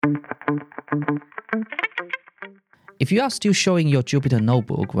If you are still showing your Jupyter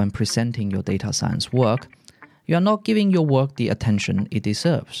Notebook when presenting your data science work, you are not giving your work the attention it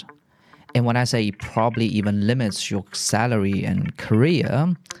deserves. And when I say it probably even limits your salary and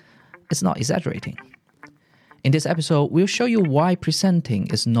career, it's not exaggerating. In this episode, we'll show you why presenting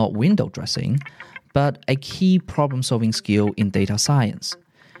is not window dressing, but a key problem-solving skill in data science.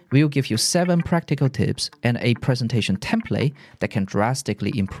 We'll give you 7 practical tips and a presentation template that can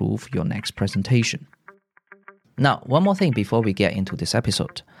drastically improve your next presentation. Now, one more thing before we get into this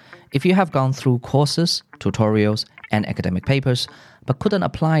episode. If you have gone through courses, tutorials, and academic papers, but couldn't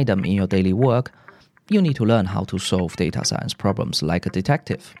apply them in your daily work, you need to learn how to solve data science problems like a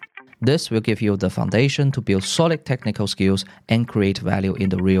detective. This will give you the foundation to build solid technical skills and create value in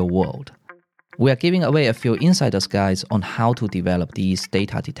the real world. We are giving away a few insider's guides on how to develop these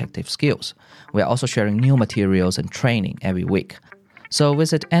data detective skills. We are also sharing new materials and training every week. So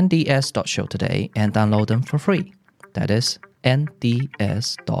visit nds.show today and download them for free. That is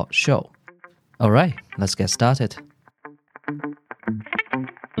nds.show. All right, let's get started.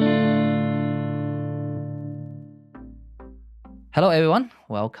 Hello everyone,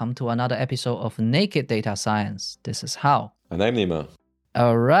 welcome to another episode of Naked Data Science. This is Hao. And I'm Nima.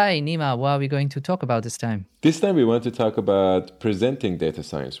 All right, Nima, what are we going to talk about this time? This time we want to talk about presenting data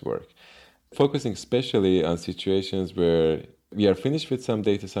science work, focusing especially on situations where we are finished with some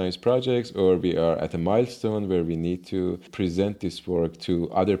data science projects or we are at a milestone where we need to present this work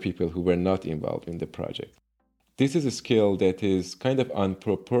to other people who were not involved in the project. This is a skill that is kind of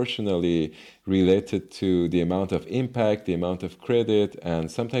unproportionally related to the amount of impact, the amount of credit,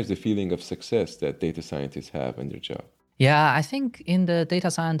 and sometimes the feeling of success that data scientists have in their job. Yeah, I think in the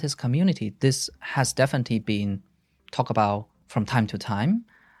data scientist community, this has definitely been talked about from time to time.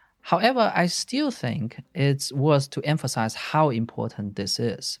 However, I still think it's worth to emphasize how important this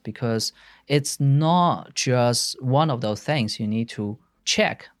is because it's not just one of those things you need to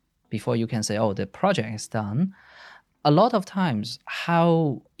check before you can say, oh, the project is done. A lot of times,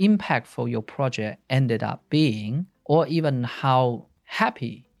 how impactful your project ended up being, or even how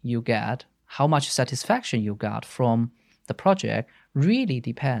happy you get, how much satisfaction you got from the project really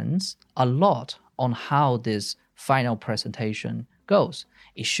depends a lot on how this final presentation goes.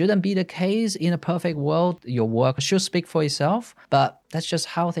 It shouldn't be the case in a perfect world. Your work should speak for itself, but that's just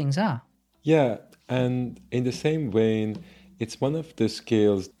how things are. Yeah, and in the same vein, it's one of the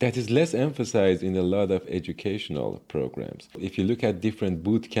skills that is less emphasized in a lot of educational programs. If you look at different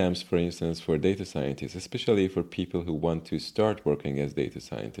boot camps, for instance, for data scientists, especially for people who want to start working as data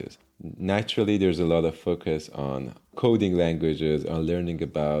scientists, naturally there's a lot of focus on coding languages, on learning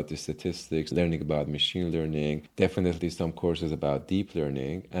about the statistics, learning about machine learning, definitely some courses about deep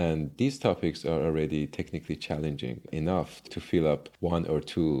learning. And these topics are already technically challenging enough to fill up 1 or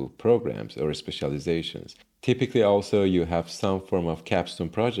 2 programs or specializations. Typically also you have some form of capstone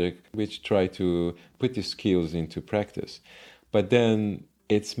project which try to put the skills into practice. But then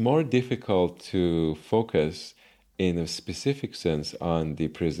it's more difficult to focus in a specific sense on the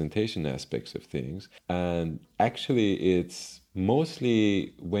presentation aspects of things. And actually it's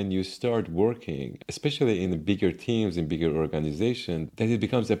mostly when you start working, especially in bigger teams, in bigger organizations, that it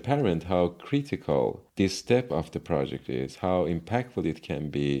becomes apparent how critical this step of the project is, how impactful it can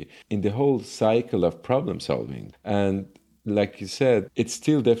be in the whole cycle of problem solving. And like you said, it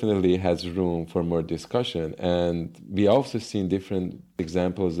still definitely has room for more discussion. And we also seen different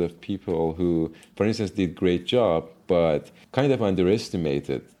examples of people who, for instance, did great job, but kind of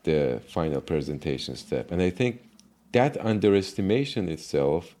underestimated the final presentation step. And I think that underestimation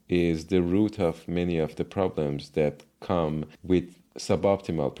itself is the root of many of the problems that come with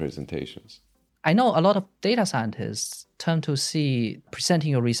suboptimal presentations. I know a lot of data scientists tend to see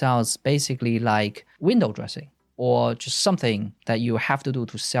presenting your results basically like window dressing or just something that you have to do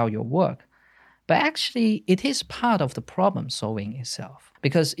to sell your work. But actually, it is part of the problem solving itself.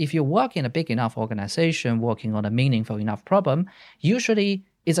 Because if you work in a big enough organization working on a meaningful enough problem, usually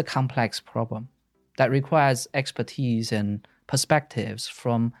it's a complex problem that requires expertise and perspectives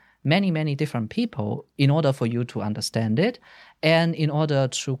from many, many different people in order for you to understand it and in order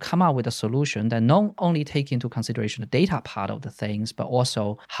to come up with a solution that not only take into consideration the data part of the things, but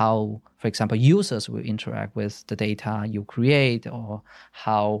also how, for example, users will interact with the data you create or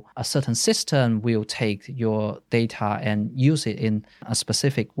how a certain system will take your data and use it in a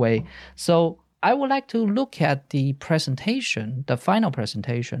specific way. So I would like to look at the presentation, the final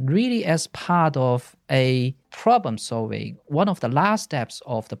presentation, really as part of a problem solving, one of the last steps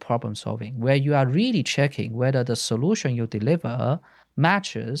of the problem solving, where you are really checking whether the solution you deliver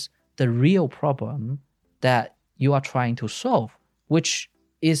matches the real problem that you are trying to solve, which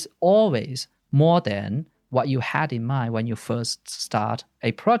is always more than what you had in mind when you first start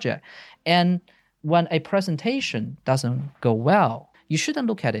a project. And when a presentation doesn't go well, you shouldn't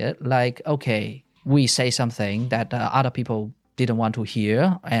look at it like, okay, we say something that other people didn't want to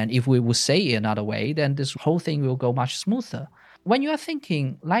hear. And if we would say it another way, then this whole thing will go much smoother. When you are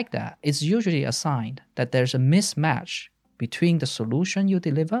thinking like that, it's usually a sign that there's a mismatch between the solution you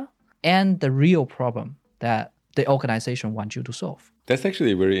deliver and the real problem that the organization wants you to solve. That's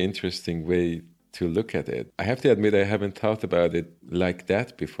actually a very interesting way to look at it. I have to admit, I haven't thought about it like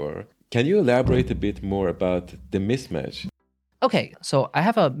that before. Can you elaborate a bit more about the mismatch? Okay, so I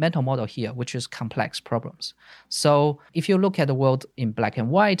have a mental model here, which is complex problems. So if you look at the world in black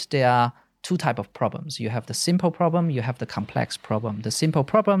and white, there are two types of problems. You have the simple problem, you have the complex problem. The simple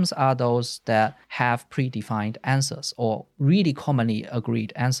problems are those that have predefined answers or really commonly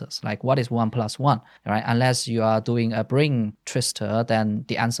agreed answers, like what is 1 + 1, right? Unless you are doing a brain twister, then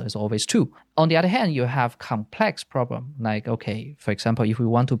the answer is always 2. On the other hand, you have complex problem, like, okay, for example, if we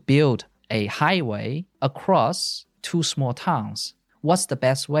want to build a highway across 2 small towns, what's the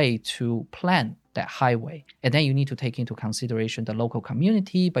best way to plan that highway? And then you need to take into consideration the local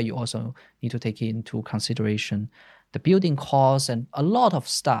community, but you also need to take into consideration the building costs and a lot of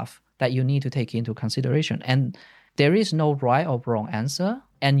stuff that you need to take into consideration. And there is no right or wrong answer.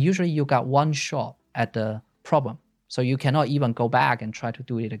 And usually you got one shot at the problem. So you cannot even go back and try to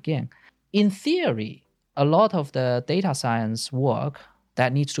do it again. In theory, a lot of the data science work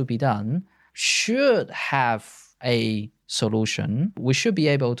that needs to be done should have a solution. We should be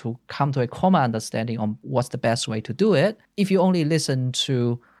able to come to a common understanding on what's the best way to do it. If you only listen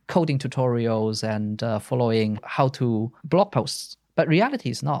to coding tutorials and following how-to blog posts. But reality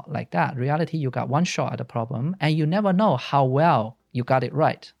is not like that. Reality, you got one shot at the problem and you never know how well you got it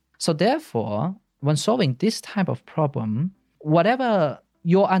right. So therefore, when solving this type of problem, whatever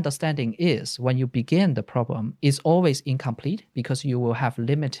your understanding is when you begin the problem is always incomplete because you will have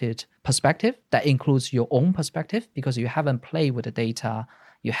limited perspective. That includes your own perspective because you haven't played with the data,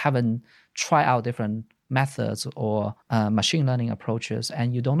 you haven't tried out different methods or machine learning approaches,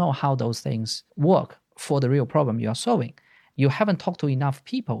 and you don't know how those things work for the real problem you are solving. You haven't talked to enough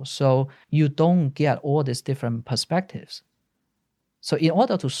people, so you don't get all these different perspectives. So in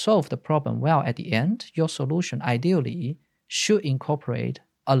order to solve the problem well at the end, your solution ideally should incorporate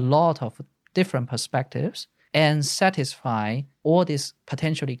a lot of different perspectives and satisfy all these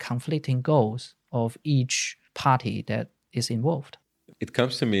potentially conflicting goals of each party that is involved. It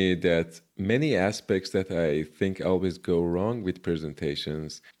comes to me that many aspects that I think always go wrong with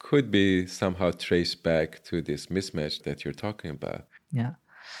presentations could be somehow traced back to this mismatch that you're talking about. Yeah.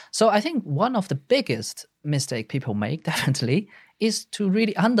 So I think one of the biggest mistake people make, definitely, is to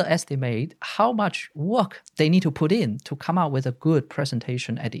really underestimate how much work they need to put in to come out with a good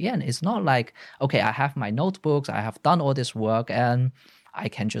presentation at the end. It's not like, okay, I have my notebooks, I have done all this work, and I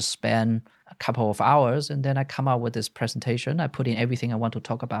can just spend a couple of hours and then I come out with this presentation, I put in everything I want to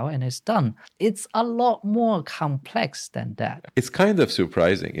talk about, and it's done. It's a lot more complex than that. It's kind of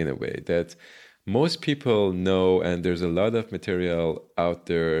surprising in a way that most people know, and there's a lot of material out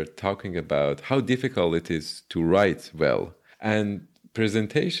there talking about how difficult it is to write well. And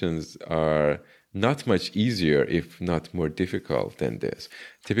presentations are not much easier, if not more difficult than this.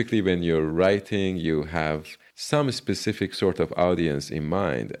 Typically, when you're writing, you have some specific sort of audience in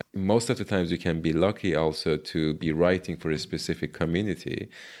mind. Most of the times, you can be lucky also to be writing for a specific community.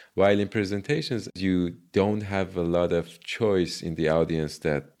 While in presentations, you don't have a lot of choice in the audience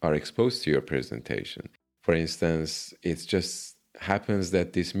that are exposed to your presentation. For instance, it's just happens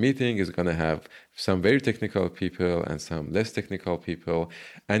that this meeting is going to have some very technical people and some less technical people,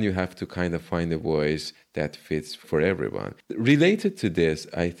 and you have to kind of find a voice that fits for everyone. Related to this,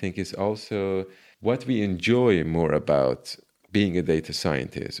 I think, is also what we enjoy more about being a data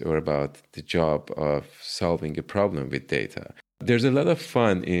scientist or about the job of solving a problem with data. There's a lot of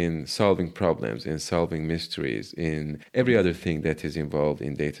fun in solving problems, in solving mysteries, in every other thing that is involved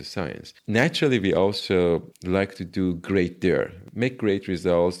in data science. Naturally, we also like to do great there, make great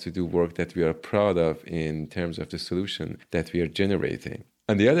results, to do work that we are proud of in terms of the solution that we are generating.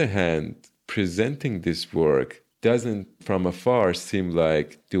 On the other hand, presenting this work doesn't from afar seem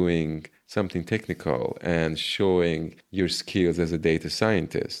like doing something technical and showing your skills as a data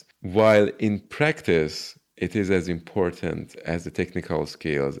scientist, while in practice, it is as important as the technical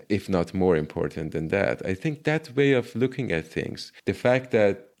skills, if not more important than that. I think that way of looking at things, the fact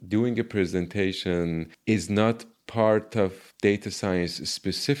that doing a presentation is not part of data science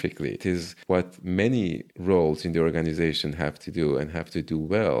specifically, it is what many roles in the organization have to do and have to do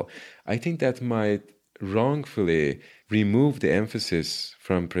well. I think that might wrongfully remove the emphasis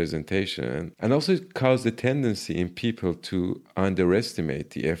from presentation and also cause the tendency in people to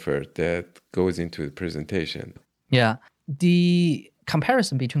underestimate the effort that goes into the presentation. Yeah. The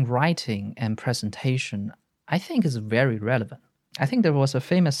comparison between writing and presentation, I think, is very relevant. I think there was a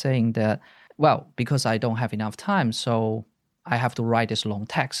famous saying that, well, because I don't have enough time, so I have to write this long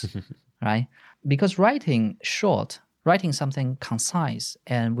text, right? Because writing something concise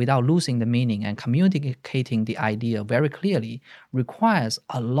and without losing the meaning and communicating the idea very clearly requires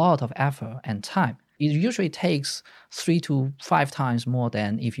a lot of effort and time. It usually takes 3 to 5 times more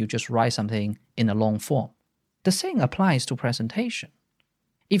than if you just write something in a long form. The same applies to presentation.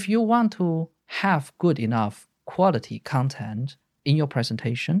 If you want to have good enough quality content in your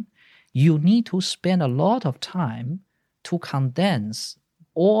presentation, you need to spend a lot of time to condense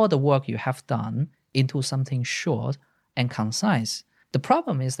all the work you have done into something short and concise. The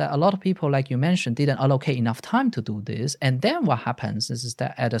problem is that a lot of people, like you mentioned, didn't allocate enough time to do this. And then what happens is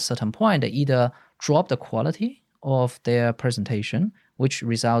that at a certain point, they either drop the quality of their presentation, which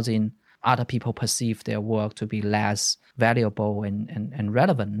results in other people perceive their work to be less valuable and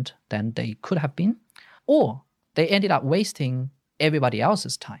relevant than they could have been, or they ended up wasting everybody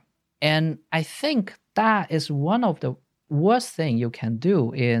else's time. And I think that is one of the worst thing you can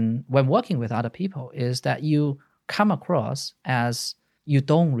do when working with other people, is that you come across as you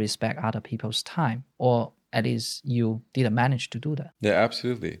don't respect other people's time, or at least you didn't manage to do that. Yeah,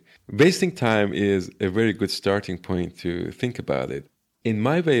 absolutely. Wasting time is a very good starting point to think about it. In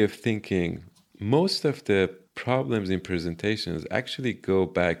my way of thinking, most of the problems in presentations actually go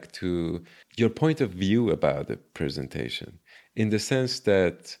back to your point of view about the presentation, in the sense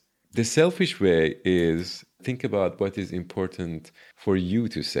that the selfish way is think about what is important for you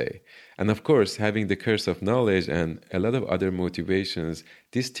to say. And of course, having the curse of knowledge and a lot of other motivations,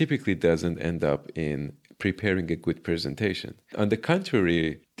 this typically doesn't end up in preparing a good presentation. On the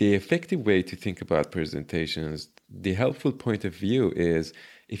contrary, the effective way to think about presentations, the helpful point of view is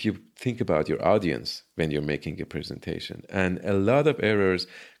if you think about your audience when you're making a presentation. And a lot of errors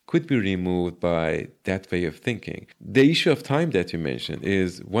could be removed by that way of thinking. The issue of time that you mentioned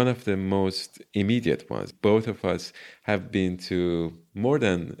is one of the most immediate ones. Both of us have been to more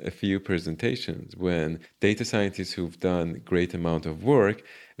than a few presentations when data scientists who've done great amount of work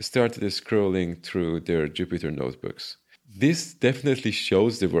started scrolling through their Jupyter notebooks. This definitely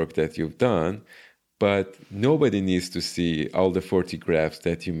shows the work that you've done, but nobody needs to see all the 40 graphs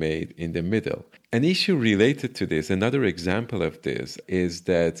that you made in the middle. An issue related to this, another example of this, is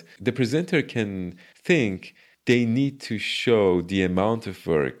that the presenter can think they need to show the amount of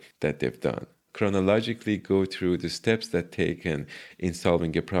work that they've done, chronologically go through the steps that taken in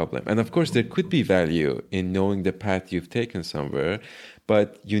solving a problem. And of course, there could be value in knowing the path you've taken somewhere,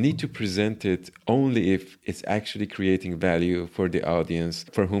 but you need to present it only if it's actually creating value for the audience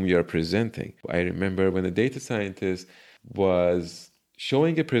for whom you're presenting. I remember when a data scientist was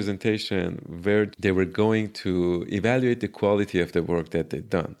showing a presentation where they were going to evaluate the quality of the work that they'd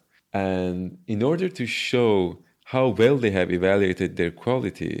done. And in order to show how well they have evaluated their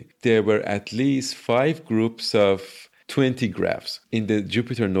quality, there were at least 5 groups of 20 graphs in the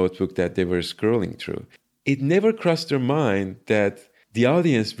Jupyter notebook that they were scrolling through. It never crossed their mind that the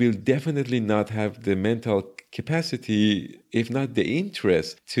audience will definitely not have the mental capacity, if not the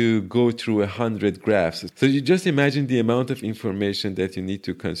interest, to go through 100 graphs. So you just imagine the amount of information that you need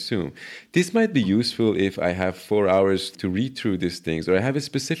to consume. This might be useful if I have 4 hours to read through these things, or I have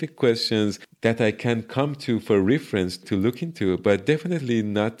specific questions that I can come to for reference to look into, but definitely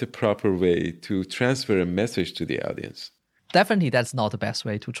not the proper way to transfer a message to the audience. Definitely, that's not the best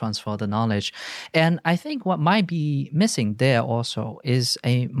way to transfer the knowledge. And I think what might be missing there also is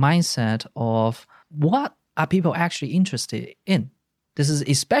a mindset of what are people actually interested in. This is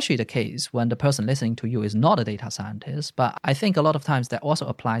especially the case when the person listening to you is not a data scientist, but I think a lot of times that also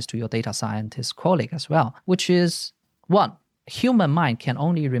applies to your data scientist colleague as well, which is, one, human mind can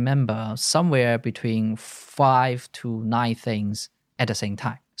only remember somewhere between 5 to 9 things at the same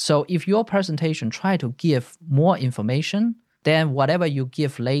time. So if your presentation try to give more information, then whatever you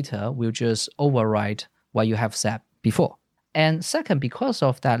give later will just override what you have said before. And second, because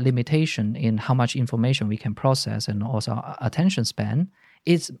of that limitation in how much information we can process and also our attention span,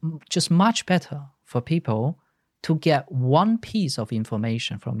 it's just much better for people to get one piece of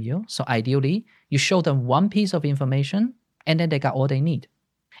information from you. So ideally, you show them one piece of information and then they got all they need.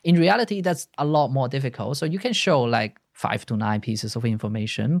 In reality, that's a lot more difficult. So you can show like 5 to 9 pieces of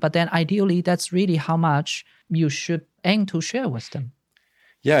information, but then ideally, that's really how much you should aim to share with them.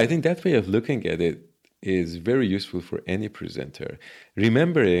 Yeah, I think that way of looking at it is very useful for any presenter.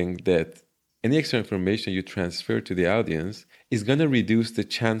 Remembering that any extra information you transfer to the audience is going to reduce the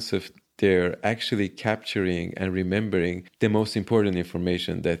chance of they're actually capturing and remembering the most important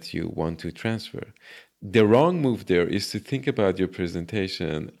information that you want to transfer. The wrong move there is to think about your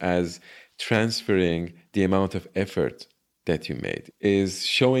presentation as transferring the amount of effort that you made, is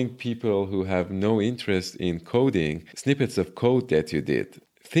showing people who have no interest in coding snippets of code that you did.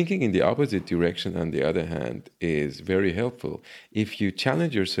 Thinking in the opposite direction, on the other hand, is very helpful. If you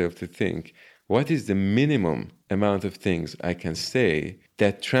challenge yourself to think, what is the minimum amount of things I can say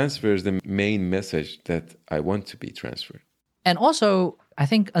that transfers the main message that I want to be transferred? And also, I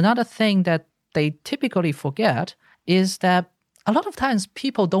think another thing that they typically forget is that a lot of times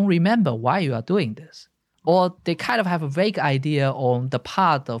people don't remember why you are doing this. Or they kind of have a vague idea on the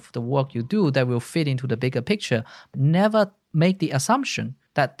part of the work you do that will fit into the bigger picture. Never make the assumption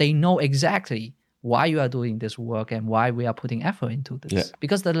that they know exactly why you are doing this work and why we are putting effort into this. Yeah.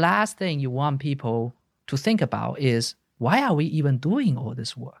 Because the last thing you want people to think about is, why are we even doing all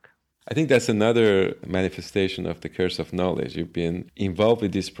this work? I think that's another manifestation of the curse of knowledge. You've been involved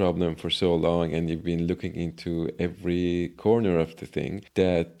with this problem for so long and you've been looking into every corner of the thing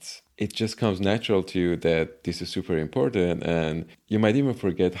that it just comes natural to you that this is super important, and you might even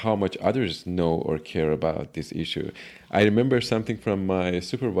forget how much others know or care about this issue. I remember something from my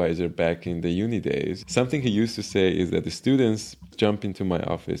supervisor back in the uni days. Something he used to say is that the students jump into my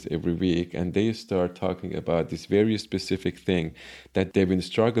office every week and they start talking about this very specific thing that they've been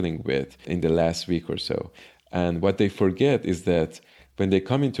struggling with in the last week or so. And what they forget is that when they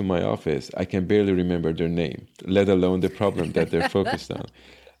come into my office, I can barely remember their name, let alone the problem that they're focused on.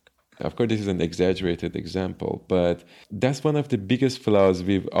 Of course, this is an exaggerated example, but that's one of the biggest flaws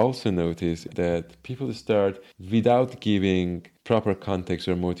we've also noticed, that people start, without giving proper context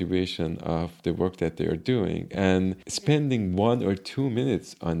or motivation of the work that they are doing, and spending 1 or 2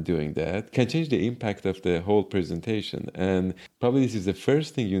 minutes on doing that can change the impact of the whole presentation. And probably this is the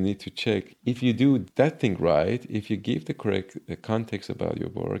first thing you need to check. If you do that thing right, if you give the correct context about your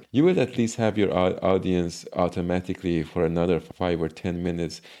work, you will at least have your audience automatically for another 5 or 10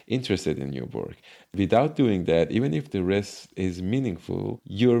 minutes interested in your work. Without doing that, even if the rest is meaningful,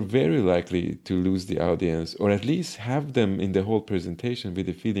 you're very likely to lose the audience, or at least have them in the whole presentation with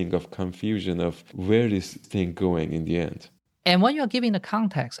a feeling of confusion of where is this thing going in the end. And when you're giving the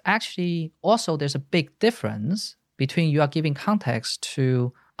context, actually also there's a big difference between you are giving context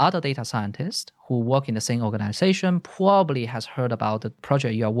to other data scientists who work in the same organization, probably has heard about the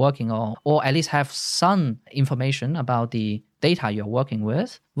project you're working on, or at least have some information about the data you're working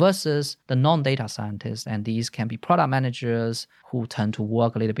with, versus the non-data scientists. And these can be product managers who tend to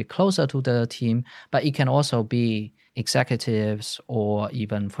work a little bit closer to the team, but it can also be executives or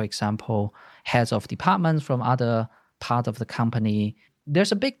even, for example, heads of departments from other part of the company.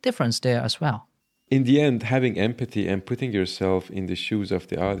 There's a big difference there as well. In the end, having empathy and putting yourself in the shoes of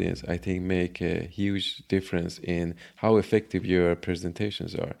the audience, I think, make a huge difference in how effective your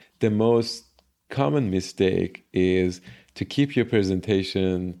presentations are. The most common mistake is to keep your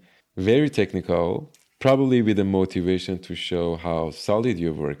presentation very technical, probably with a motivation to show how solid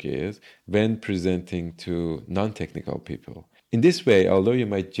your work is when presenting to non-technical people. In this way, although you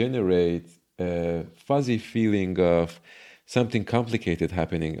might generate a fuzzy feeling of something complicated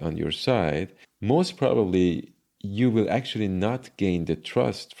happening on your side, most probably you will actually not gain the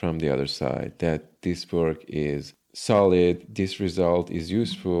trust from the other side that this work is solid, this result is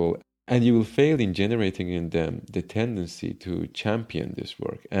useful, and you will fail in generating in them the tendency to champion this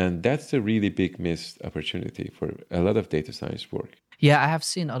work. And that's a really big missed opportunity for a lot of data science work. Yeah, I have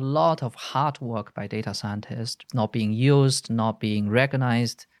seen a lot of hard work by data scientists not being used, not being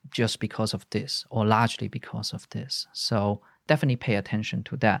recognized just because of this, or largely because of this. So definitely pay attention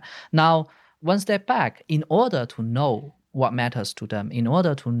to that. Now, one step back, in order to know what matters to them, in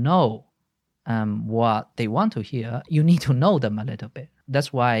order to know what they want to hear, you need to know them a little bit.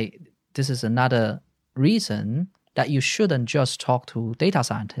 That's why this is another reason that you shouldn't just talk to data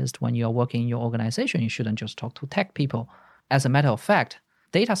scientists when you're working in your organization. You shouldn't just talk to tech people. As a matter of fact,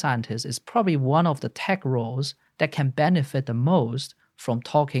 data scientist is probably one of the tech roles that can benefit the most from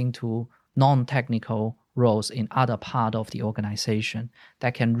talking to non-technical roles in other part of the organization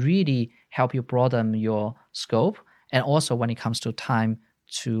that can really help you broaden your scope. And also when it comes to time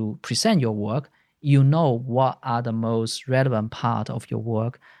to present your work, you know what are the most relevant part of your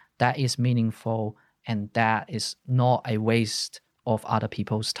work that is meaningful and that is not a waste of other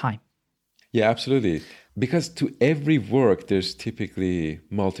people's time. Yeah, absolutely. Because to every work, there's typically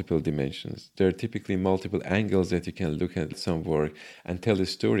multiple dimensions. There are typically multiple angles that you can look at some work and tell a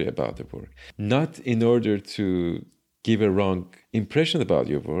story about the work. Not in order to give a wrong impression about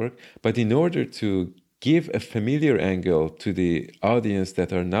your work, but in order to give a familiar angle to the audience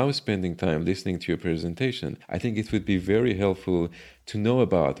that are now spending time listening to your presentation, I think it would be very helpful to know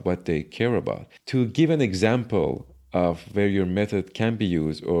about what they care about. To give an example of where your method can be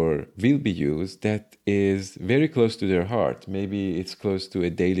used or will be used that is very close to their heart. Maybe it's close to a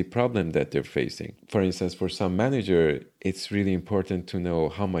daily problem that they're facing. For instance, for some manager, it's really important to know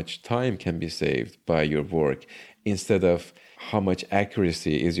how much time can be saved by your work instead of how much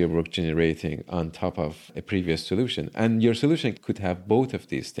accuracy is your work generating on top of a previous solution. And your solution could have both of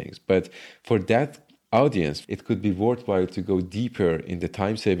these things. But for that audience, it could be worthwhile to go deeper in the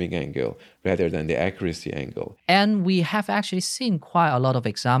time-saving angle rather than the accuracy angle. And we have actually seen quite a lot of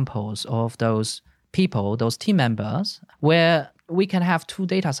examples of those people, those team members, where we can have two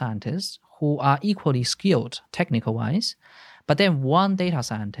data scientists who are equally skilled technical-wise, but then one data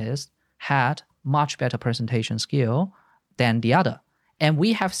scientist had much better presentation skill than the other. And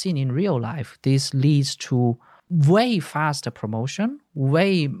we have seen in real life, this leads to way faster promotion,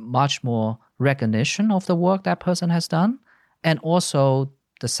 way much more recognition of the work that person has done, and also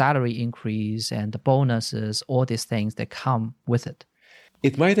the salary increase and the bonuses, all these things that come with it.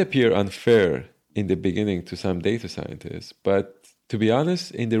 It might appear unfair in the beginning to some data scientists, but to be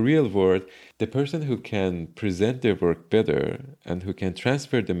honest, in the real world, the person who can present their work better and who can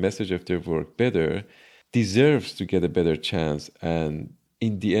transfer the message of their work better deserves to get a better chance and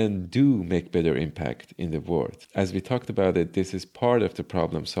in the end do make better impact in the world. As we talked about it, this is part of the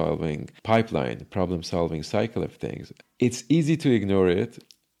problem-solving pipeline, problem-solving cycle of things. It's easy to ignore it.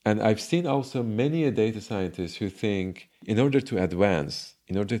 And I've seen also many data scientists who think in order to advance,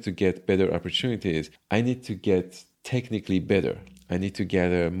 in order to get better opportunities, I need to get technically better. I need to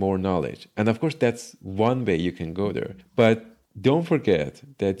gather more knowledge. And of course, that's one way you can go there. But don't forget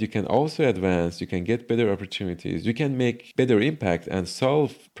that you can also advance, you can get better opportunities, you can make better impact and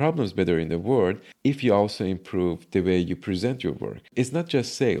solve problems better in the world if you also improve the way you present your work. It's not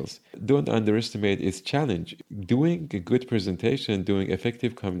just sales. Don't underestimate its challenge. Doing a good presentation, doing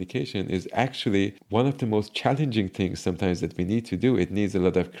effective communication is actually one of the most challenging things sometimes that we need to do. It needs a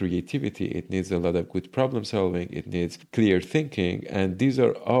lot of creativity, it needs a lot of good problem solving, it needs clear thinking, and these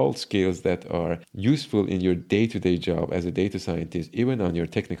are all skills that are useful in your day-to-day job as a data scientist, even on your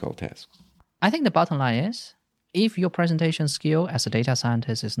technical tasks. I think the bottom line is, if your presentation skill as a data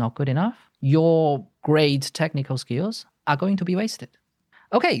scientist is not good enough, your great technical skills are going to be wasted.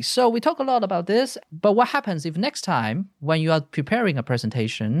 Okay, so we talk a lot about this, but what happens if next time when you are preparing a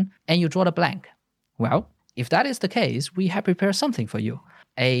presentation and you draw a blank? Well, if that is the case, we have prepared something for you.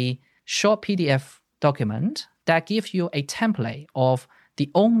 A short PDF document that gives you a template of the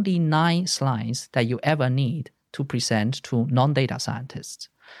only 9 slides that you ever need to present to non-data scientists.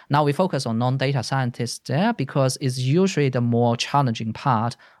 Now we focus on non-data scientists there because it's usually the more challenging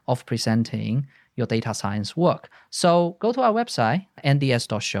part of presenting your data science work. So go to our website,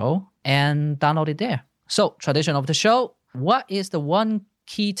 nds.show, and download it there. So tradition of the show, what is the one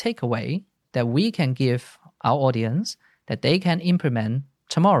key takeaway that we can give our audience that they can implement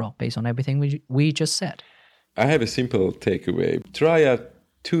tomorrow based on everything we just said? I have a simple takeaway. Try out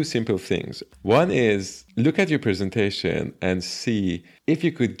 2 simple things. One is look at your presentation and see if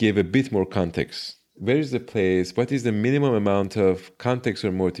you could give a bit more context. Where is the place? What is the minimum amount of context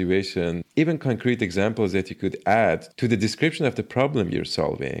or motivation? Even concrete examples that you could add to the description of the problem you're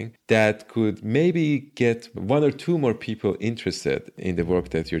solving that could maybe get 1 or 2 more people interested in the work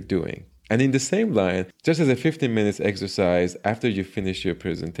that you're doing. And in the same line, just as a 15 minutes exercise after you finish your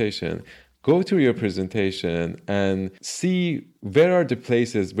presentation, go through your presentation and see where are the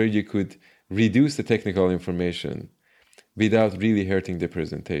places where you could reduce the technical information without really hurting the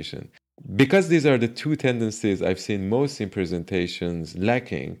presentation. Because these are the 2 tendencies I've seen most in presentations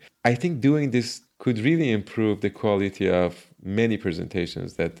lacking, I think doing this could really improve the quality of many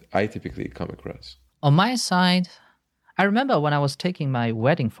presentations that I typically come across. On my side, I remember when I was taking my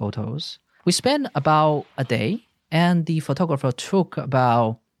wedding photos, we spent about a day and the photographer took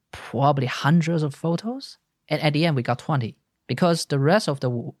about probably hundreds of photos. And at the end, we got 20 because the rest of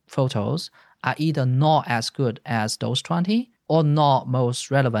the photos are either not as good as those 20 or not most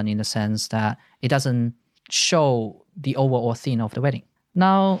relevant in the sense that it doesn't show the overall theme of the wedding.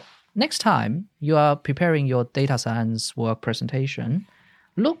 Now, next time you are preparing your data science work presentation,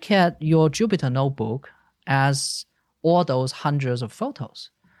 look at your Jupyter Notebook as all those hundreds of photos.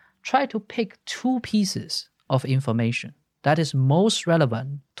 Try to pick 2 pieces of information that is most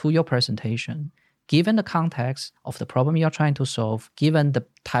relevant to your presentation, given the context of the problem you're trying to solve, given the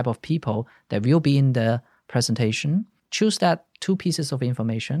type of people that will be in the presentation. Choose that 2 pieces of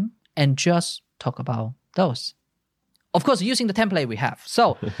information and just talk about those. Of course, using the template we have.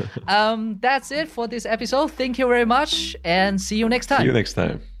 So that's it for this episode. Thank you very much and see you next time. See you next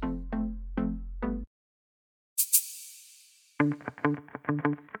time.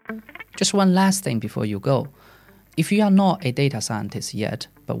 Just one last thing before you go. If you are not a data scientist yet,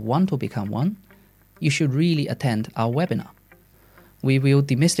 but want to become one, you should really attend our webinar. We will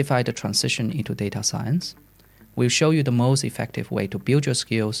demystify the transition into data science. We'll show you the most effective way to build your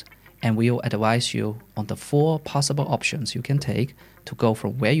skills, and we'll advise you on the 4 possible options you can take to go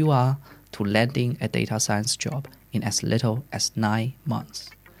from where you are to landing a data science job in as little as 9 months.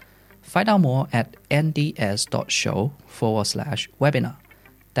 Find out more at nds.show/webinar.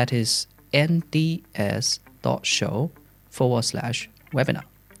 That is nds.show/webinar.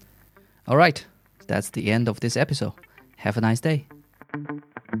 All right, that's the end of this episode. Have a nice day.